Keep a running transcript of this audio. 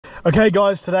Okay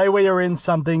guys, today we are in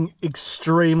something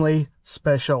extremely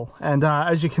special, and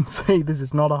as you can see, this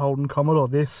is not a Holden Commodore,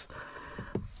 this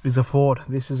is a Ford.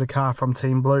 This is a car from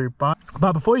Team Blue. But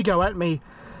before you go at me,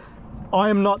 I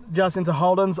am not just into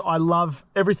Holdens, I love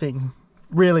everything.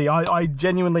 Really, I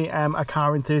genuinely am a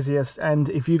car enthusiast, and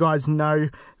if you guys know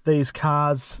these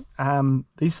cars,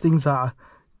 these things are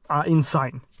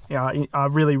insane. Yeah, are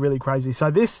really, really crazy.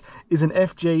 So this is an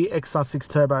FG XR6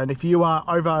 turbo, and if you are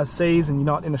overseas and you're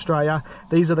not in Australia,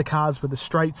 these are the cars with the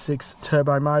straight 6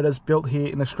 turbo motors built here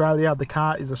in Australia. The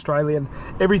car is Australian.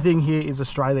 Everything here is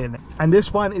Australian. And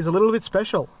this one is a little bit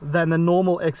special than the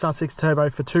normal XR6 turbo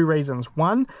for two reasons.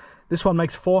 One, this one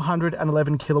makes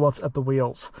 411 kilowatts at the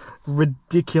wheels.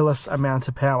 Ridiculous amount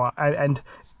of power and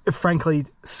frankly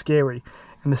scary.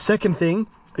 And the second thing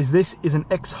is this is an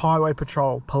ex-highway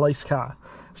patrol police car.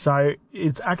 So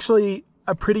it's actually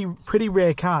a pretty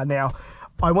rare car. Now,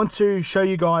 I want to show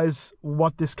you guys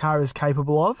what this car is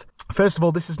capable of. First of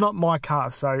all, this is not my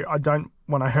car, so I don't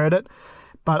want to hurt it,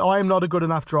 but I am not a good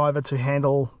enough driver to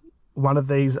handle one of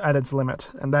these at its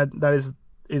limit, and that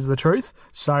is the truth.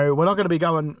 So we're not going to be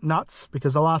going nuts,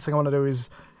 because the last thing I want to do is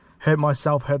hurt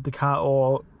myself, hurt the car,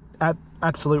 or at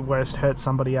absolute worst, hurt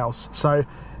somebody else. So,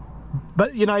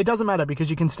 but you know, it doesn't matter, because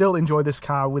you can still enjoy this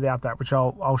car without that, which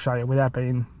I'll show you without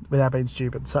being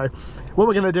stupid. So what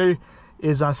we're going to do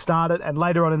is start it, and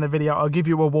later on in the video I'll give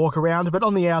you a walk around. But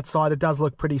on the outside it does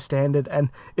look pretty standard, and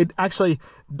it actually,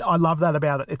 I love that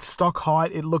about it. It's stock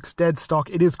height, it looks dead stock.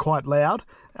 It is quite loud,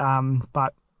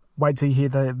 but wait till you hear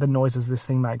the noises this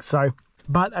thing makes. So,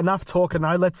 but enough talking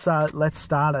though, let's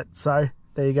start it. So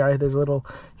there you go, there's a little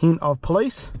hint of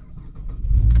police.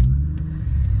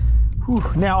 Whew.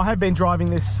 Now, I have been driving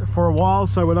this for a while,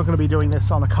 so we're not going to be doing this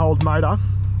on a cold motor.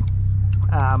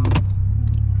 And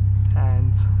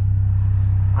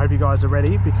I hope you guys are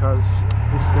ready, because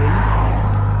this thing...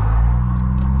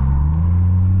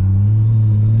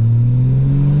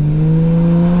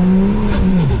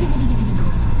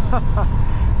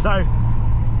 So,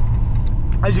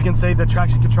 as you can see, the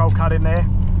traction control cut in there.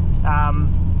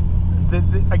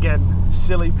 Again,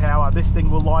 silly power. This thing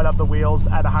will light up the wheels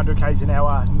at 100 k's an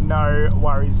hour, no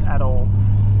worries at all.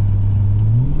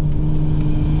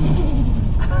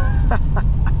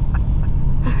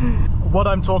 What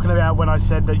I'm talking about when I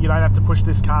said that you don't have to push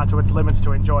this car to its limits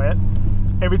to enjoy it,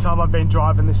 every time I've been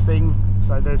driving this thing,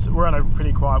 so we're on a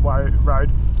pretty quiet road,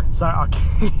 so I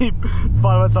keep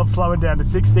finding myself slowing down to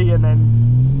 60, and then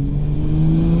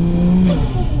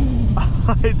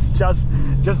it's just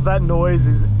that noise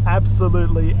is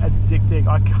absolutely addicting.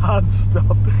 I can't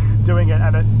stop doing it,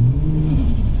 and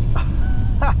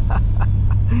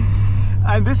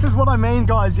and this is what I mean,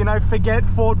 guys. You know, forget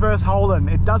Ford versus Holden.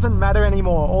 It doesn't matter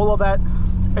anymore. All of that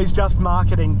is just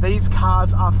marketing. These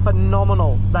cars are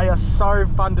phenomenal. They are so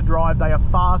fun to drive. They are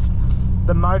fast.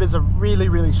 The motors are really,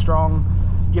 really strong.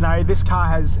 You know, this car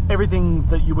has everything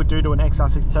that you would do to an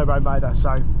XR6 turbo motor.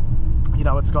 So, you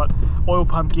know, it's got oil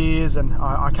pump gears, and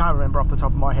I can't remember off the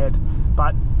top of my head,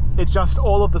 but it's just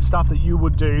all of the stuff that you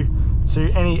would do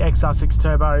to any XR6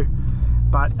 turbo.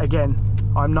 But again,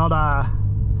 I'm not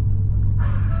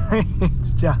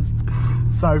it's just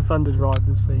so fun to drive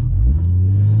this thing.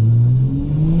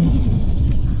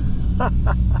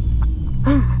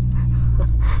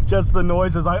 Just the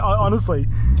noises, I honestly,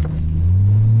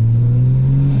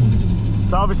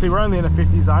 so obviously we're only in a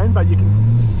 50 zone, but you can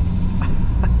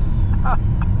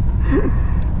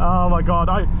oh my god,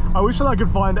 I wish that I could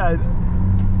find a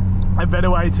better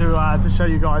way to show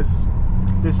you guys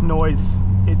this noise.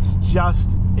 It's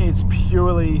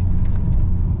purely,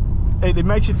 it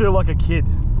makes you feel like a kid.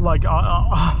 Like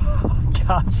I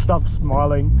can't stop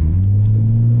smiling.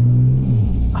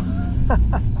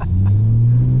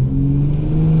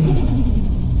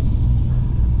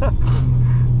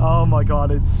 Oh my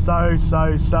god, it's so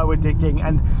addicting,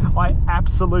 and I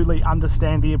absolutely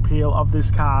understand the appeal of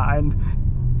this car, and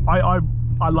I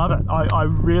love it. I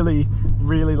really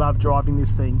love driving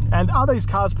this thing. And are these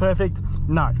cars perfect?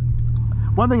 No.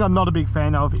 One thing I'm not a big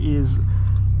fan of is,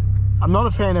 I'm not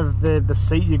a fan of the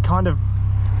seat. You kind of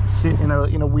sit in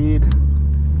a weird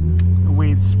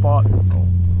spot. Oh,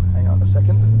 hang on a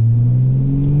second.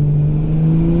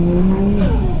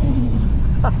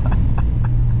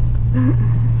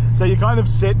 So you kind of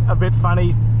sit a bit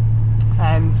funny,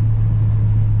 and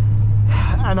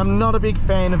I'm not a big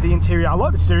fan of the interior. I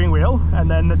like the steering wheel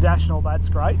and then the dash and all, that's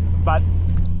great, but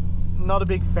not a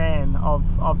big fan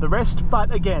of the rest.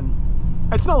 But again,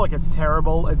 it's not like it's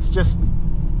terrible, it's just,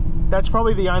 that's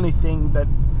probably the only thing that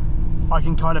I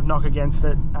can kind of knock against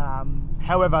it.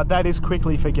 However, that is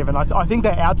quickly forgiven. I think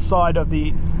the outside of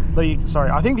the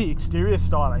I think the exterior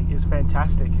styling is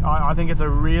fantastic. I think it's a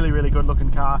really, really good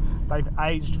looking car. They've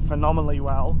aged phenomenally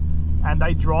well, and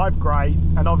they drive great.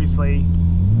 And obviously,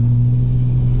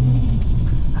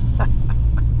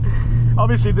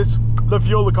 the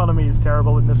fuel economy is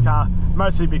terrible in this car,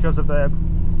 mostly because of the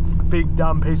big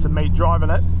dumb piece of meat driving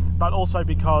it, but also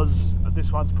because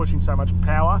this one's pushing so much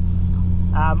power.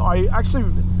 I actually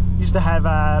used to have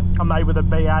a mate with a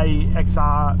BA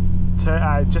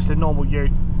XR, just a normal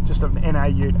ute, just an NA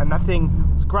ute, and that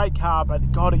thing was a great car,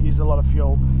 but God, it used a lot of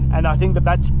fuel. And I think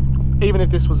that's, even if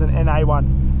this was an NA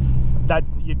one, that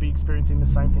you'd be experiencing the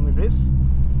same thing with this.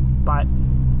 But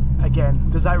again,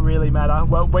 does that really matter?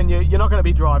 Well, when you're not going to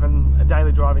be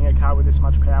daily driving a car with this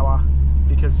much power,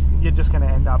 because you're just going to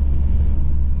end up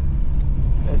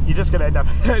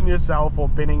hurting yourself or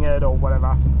binning it or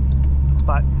whatever.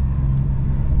 But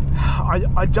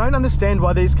I don't understand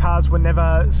why these cars were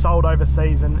never sold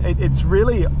overseas, and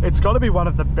it's got to be one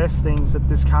of the best things that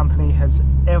this company has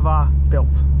ever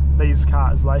built. These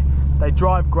cars, they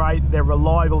drive great, they're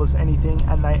reliable as anything,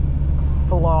 and they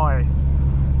fly.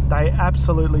 They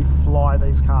absolutely fly,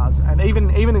 these cars. And even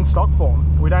in stock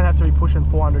form, we don't have to be pushing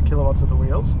 400 kilowatts at the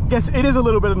wheels. I guess it is a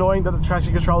little bit annoying that the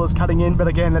traction control is cutting in, but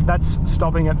again, that's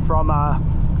stopping it from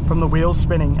the wheels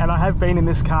spinning. And I have been in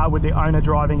this car with the owner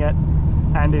driving it,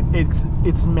 and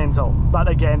it's mental. But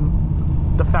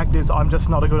again, the fact is, I'm just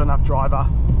not a good enough driver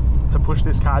to push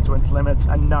this car to its limits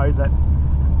and know that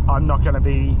I'm not going to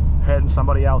be hurting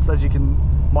somebody else. As you can,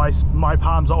 my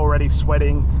palms are already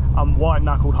sweating. I'm white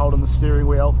knuckled holding the steering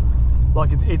wheel. Like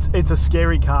it's a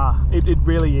scary car. It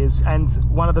really is. And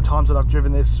one of the times that I've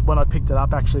driven this, when I picked it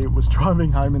up, actually, it was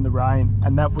driving home in the rain,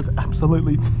 and that was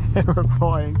absolutely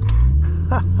terrifying.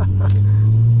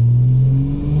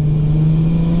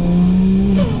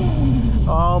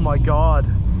 Oh my God.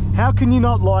 How can you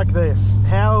not like this?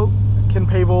 How can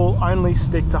people only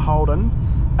stick to Holden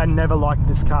and never like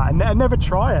this car and never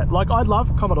try it? Like, I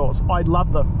love Commodores, I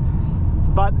love them,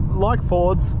 but like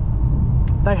Fords,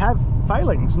 they have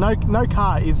failings. No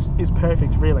car is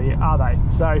perfect, really, are they?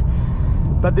 So,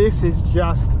 but this is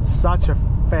just such a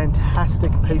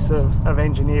fantastic piece of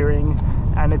engineering,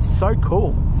 and it's so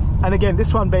cool. And again,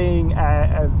 this one being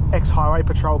a ex-highway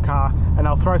patrol car, and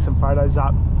I'll throw some photos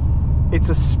up.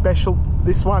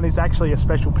 This one is actually a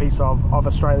special piece of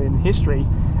Australian history,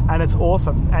 and it's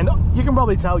awesome. And you can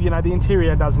probably tell, the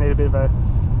interior does need a bit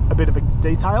of a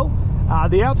detail.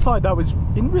 The outside, though, is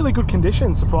in really good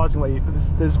condition, surprisingly.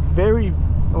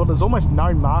 There's almost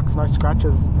no marks, no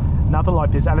scratches, nothing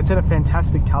like this, and it's in a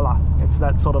fantastic colour. It's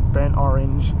that sort of burnt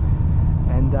orange,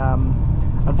 and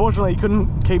unfortunately, you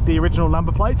couldn't keep the original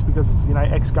number plates because it's,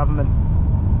 ex-government.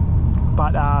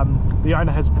 But the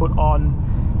owner has put on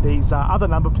these other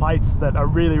number plates that are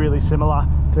really, really similar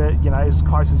to, as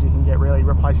close as you can get, really,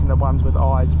 replacing the ones with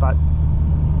eyes. But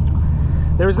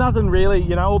there is nothing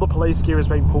really, all the police gear has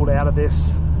been pulled out of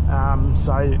this,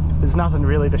 so there's nothing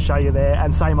really to show you there.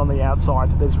 And same on the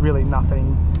outside, there's really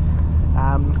nothing.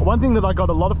 One thing that I got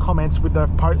a lot of comments with the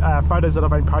photos that I've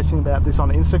been posting about this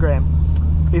on Instagram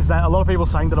is that a lot of people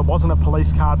saying that it wasn't a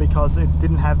police car because it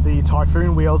didn't have the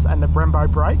Typhoon wheels and the Brembo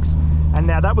brakes. And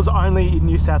now that was only in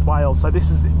New South Wales. So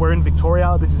we're in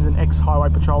Victoria. This is an ex-highway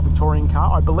patrol Victorian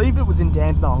car. I believe it was in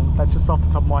Dandenong. That's just off the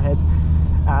top of my head.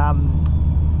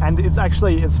 And it's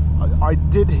actually, I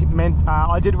did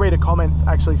read a comment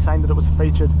actually saying that it was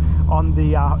featured on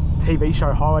the TV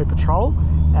show Highway Patrol,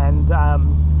 and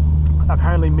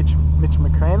apparently Mitch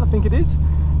McCann, I think it is,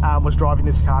 was driving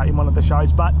this car in one of the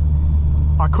shows, but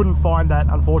I couldn't find that,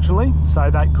 unfortunately,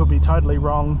 so that could be totally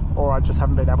wrong, or I just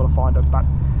haven't been able to find it. But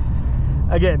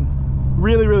again,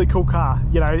 really, really cool car.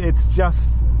 It's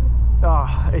just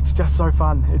so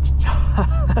fun. It's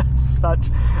just such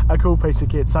a cool piece of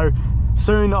kit. So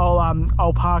soon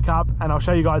I'll park up and I'll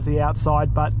show you guys the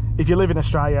outside, but if you live in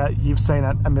Australia, you've seen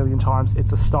it a million times.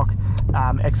 It's a stock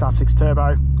XR6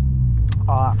 turbo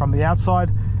from the outside,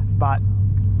 but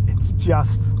it's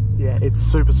just, yeah, it's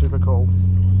super, super cool.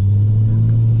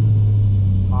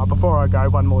 Before I go,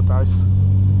 one more dose.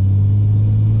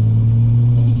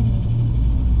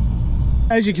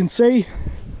 As you can see,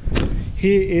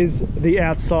 here is the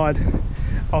outside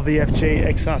of the FG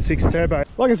XR6 Turbo.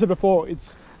 Like I said before,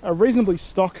 it's a reasonably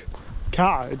stock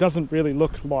car. It doesn't really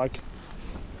look like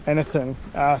anything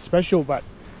special, but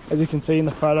as you can see in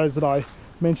the photos that I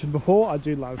mentioned before, I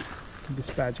do love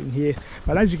this badging here.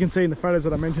 But as you can see in the photos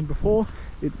that I mentioned before,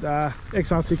 it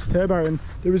XR6 Turbo, and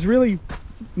there was really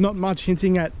not much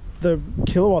hinting at the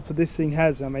kilowatts that this thing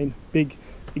has. I mean, big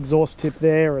exhaust tip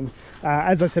there, and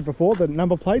as I said before, the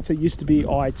number plates, it used to be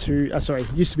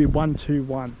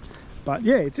 121. But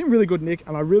yeah, it's in really good nick,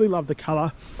 and I really love the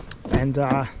colour. And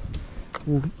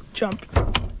we'll jump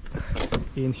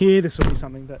in here. This will be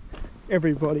something that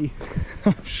everybody,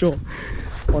 I'm sure,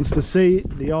 wants to see.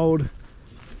 The old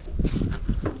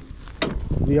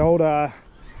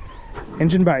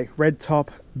engine bay, red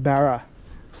top Barra.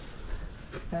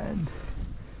 And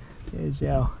there's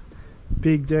our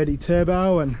big dirty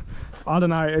turbo, and I don't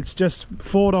know, it's just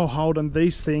 4-door Holden.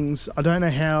 These things, I don't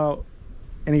know how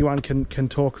anyone can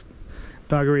talk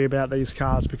buggery about these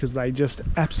cars, because they just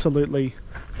absolutely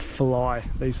fly,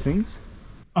 these things.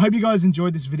 I hope you guys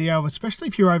enjoyed this video, especially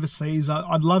if you're overseas.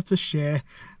 I'd love to share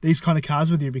these kind of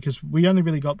cars with you, because we only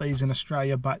really got these in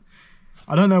Australia, but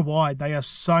I don't know why. They are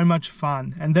so much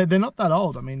fun, and they're not that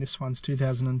old. I mean, this one's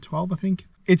 2012, I think.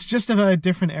 It's just of a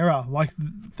different era. Like,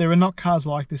 there are not cars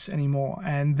like this anymore,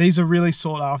 and these are really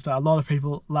sought after. A lot of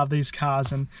people love these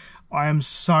cars, and I am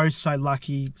so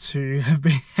lucky to have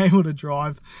been able to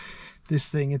drive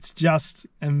this thing. It's just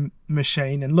a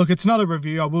machine. And look, it's not a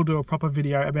review. I will do a proper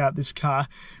video about this car,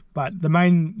 but the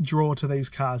main draw to these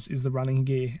cars is the running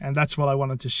gear, and that's what I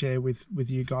wanted to share with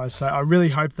you guys. So I really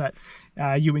hope that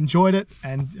you enjoyed it,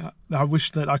 and I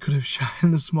wish that I could have shown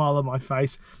the smile on my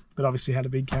face, but obviously had a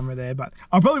big camera there. But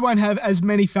I probably won't have as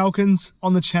many Falcons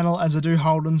on the channel as I do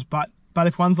Holdens, but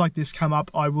if ones like this come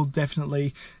up, I will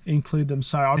definitely include them.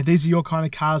 So if these are your kind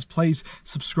of cars, please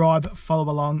subscribe, follow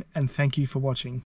along, and thank you for watching.